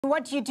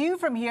what you do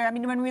from here. I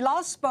mean, when we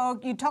last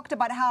spoke, you talked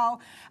about how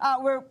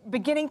we're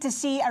beginning to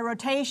see a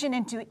rotation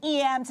into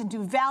EMs, into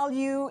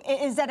value.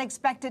 Is that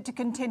expected to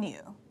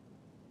continue?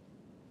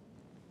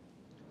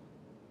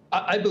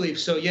 I believe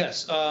so,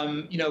 yes.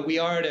 We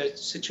are at a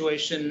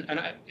situation, and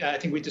I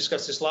think we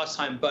discussed this last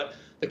time, but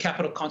the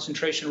capital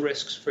concentration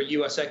risks for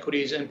U.S.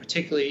 equities, and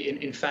particularly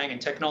in FANG and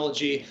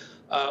technology,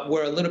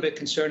 were a little bit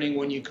concerning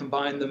when you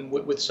combine them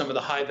with some of the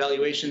high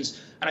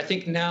valuations. And I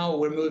think now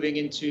we're moving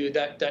into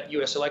that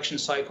U.S. election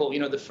cycle.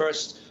 The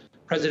first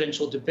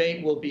presidential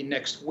debate will be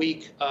next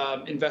week.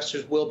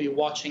 Investors will be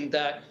watching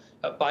that.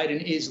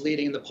 Biden is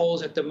leading in the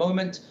polls at the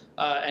moment,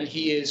 and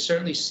he is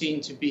certainly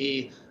seen to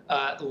be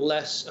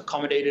less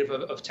accommodative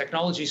of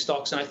technology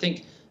stocks. And I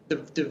think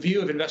the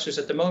view of investors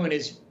at the moment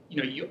is,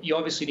 you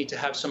obviously need to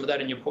have some of that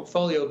in your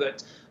portfolio,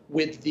 but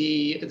with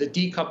the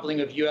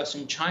decoupling of U.S.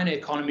 and China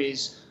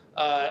economies,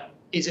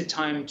 is it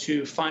time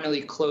to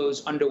finally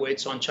close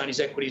underweights on Chinese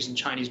equities and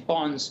Chinese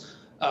bonds?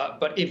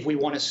 But if we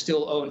want to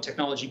still own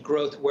technology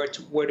growth, where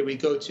do we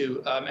go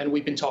to? And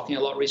we've been talking a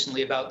lot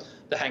recently about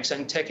the Hang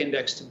Seng Tech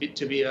Index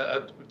to be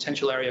a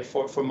potential area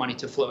for money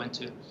to flow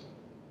into.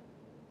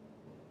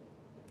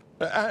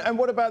 And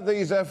what about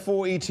these 4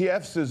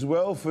 ETFs as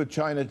well for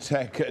China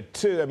Tech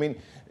too? I mean,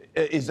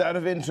 is that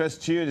of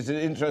interest to you? Is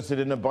it interested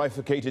in a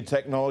bifurcated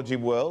technology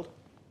world?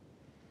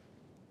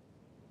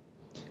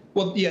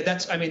 Well, yeah,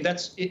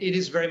 it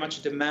is very much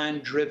a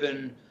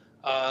demand-driven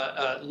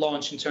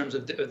launch in terms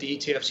of the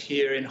ETFs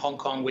here in Hong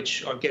Kong,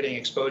 which are getting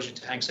exposure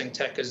to Hang Seng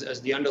Tech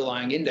as the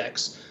underlying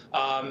index.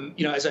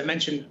 As I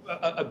mentioned,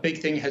 a big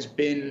thing has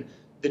been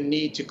the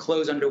need to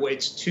close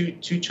underweights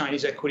to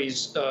Chinese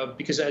equities,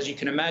 because as you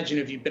can imagine,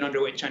 if you've been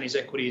underweight Chinese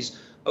equities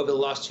over the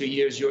last 2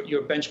 years,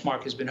 your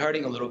benchmark has been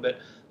hurting a little bit.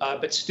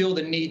 But still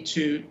the need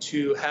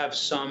to have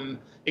some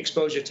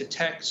exposure to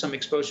tech, some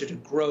exposure to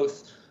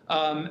growth,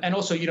 and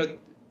also,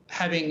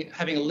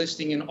 having a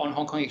listing on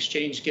Hong Kong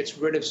Exchange gets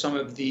rid of some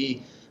of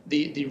the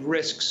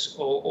risks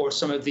or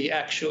some of the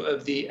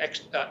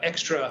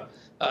extra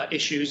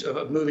issues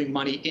of moving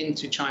money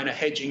into China,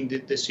 hedging the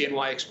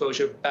CNY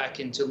exposure back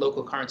into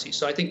local currency.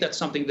 So I think that's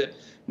something that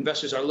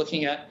investors are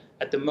looking at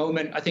the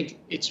moment. I think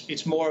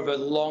it's more of a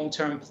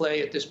long-term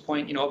play at this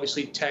point.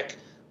 Obviously tech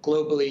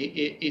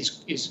globally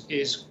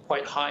is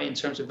quite high in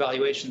terms of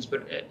valuations,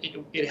 but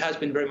it has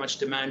been very much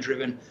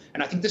demand-driven,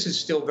 and I think this is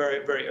still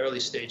very, very early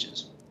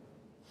stages.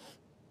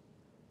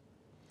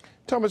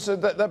 Thomas,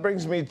 that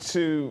brings me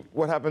to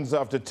what happens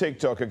after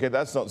TikTok. Okay,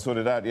 that's not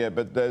sorted out yet,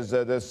 but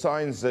there's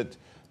signs that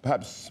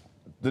perhaps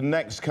the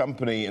next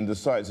company in the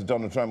sights of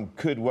Donald Trump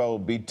could well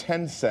be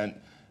Tencent.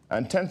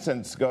 And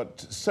Tencent's got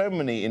so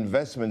many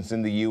investments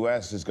in the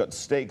US, it's got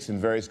stakes in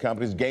various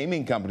companies,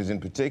 gaming companies in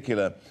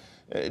particular.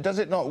 Does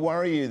it not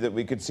worry you that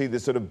we could see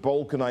this sort of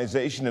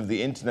balkanization of the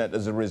internet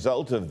as a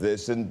result of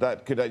this, and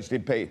that could actually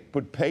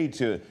put pay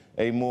to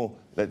a more,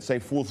 let's say,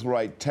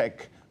 forthright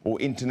tech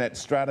or internet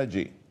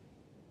strategy?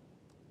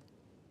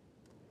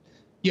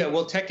 Yeah,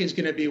 well, tech is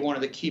going to be one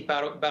of the key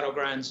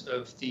battlegrounds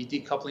of the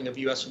decoupling of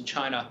U.S. from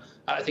China.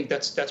 I think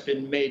that's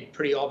been made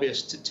pretty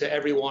obvious to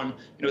everyone.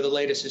 The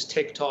latest is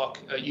TikTok.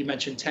 You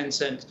mentioned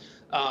Tencent.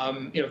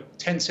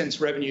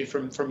 Tencent's revenue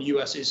from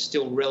U.S. is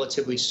still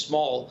relatively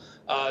small.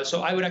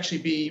 So I would actually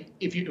be,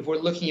 if we're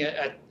looking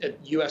at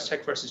U.S.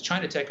 tech versus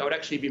China tech, I would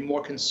actually be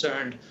more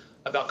concerned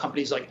about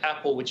companies like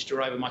Apple, which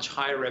derive a much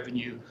higher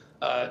revenue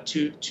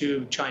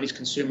to Chinese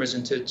consumers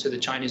and to the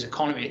Chinese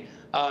economy.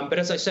 But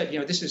as I said,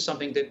 this is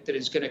something that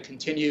is going to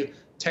continue.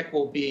 Tech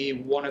will be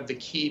one of the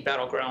key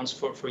battlegrounds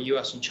for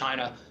U.S. and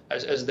China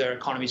as their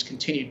economies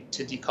continue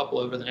to decouple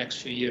over the next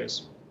few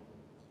years.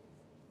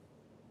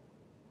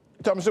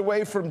 Thomas,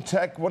 away from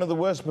tech, one of the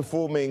worst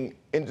performing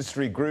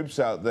industry groups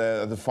out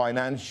there, the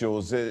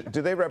financials,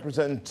 do they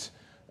represent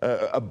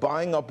a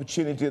buying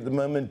opportunity at the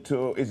moment,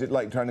 or is it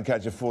like trying to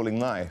catch a falling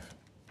knife?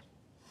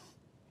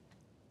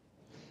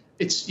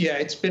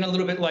 It's been a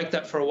little bit like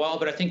that for a while,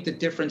 but I think the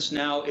difference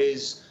now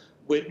is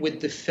with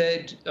the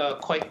Fed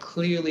quite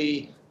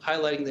clearly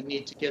highlighting the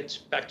need to get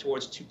back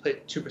towards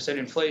 2%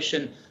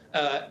 inflation,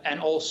 and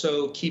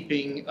also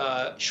keeping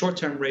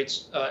short-term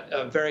rates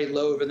very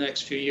low over the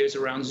next few years,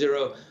 around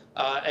zero,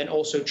 and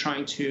also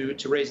trying to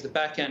raise the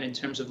back end in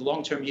terms of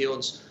long-term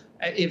yields.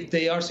 If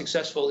they are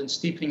successful in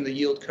steepening the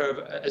yield curve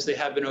as they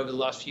have been over the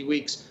last few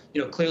weeks,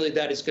 clearly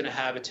that is going to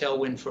have a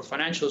tailwind for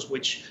financials,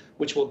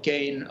 which will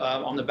gain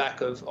on the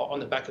back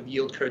of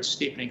yield curve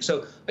steepening.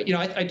 So,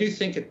 I do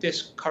think at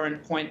this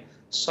current point,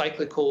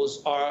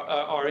 cyclicals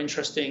are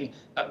interesting.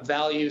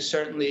 Value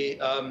certainly,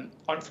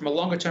 from a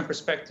longer-term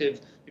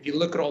perspective, if you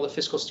look at all the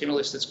fiscal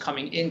stimulus that's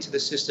coming into the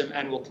system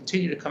and will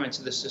continue to come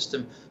into the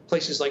system,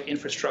 places like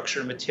infrastructure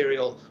and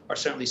material are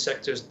certainly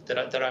sectors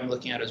that I'm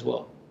looking at as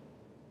well.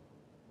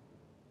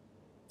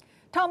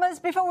 Thomas,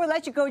 before we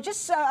let you go,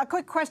 just a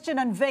quick question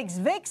on VIX.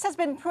 VIX has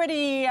been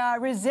pretty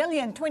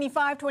resilient,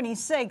 25,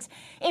 26.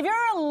 If you're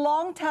a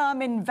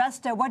long-term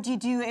investor, what do you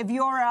do? If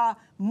you're a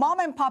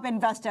mom-and-pop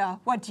investor,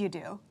 what do you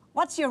do?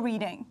 What's your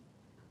reading?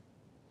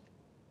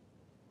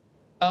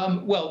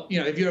 Well,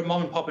 if you're a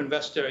mom and pop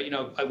investor,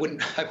 I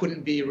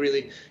wouldn't be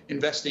really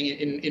investing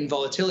in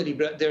volatility,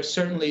 but there's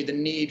certainly the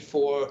need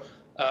for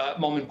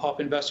mom and pop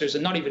investors,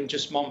 and not even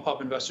just mom and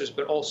pop investors,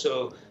 but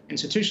also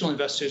institutional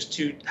investors,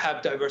 to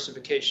have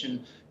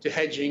diversification, to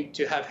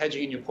have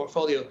hedging in your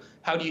portfolio.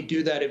 How do you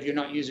do that if you're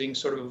not using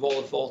sort of a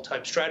vol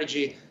type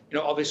strategy?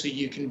 Obviously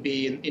you can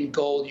be in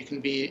gold, you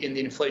can be in the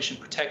inflation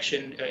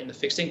protection in the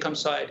fixed income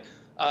side,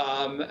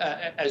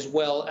 as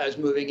well as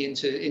moving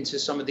into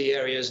some of the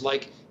areas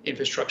like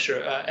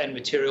infrastructure and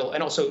material,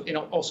 and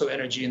also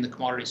energy in the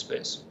commodity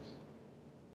space.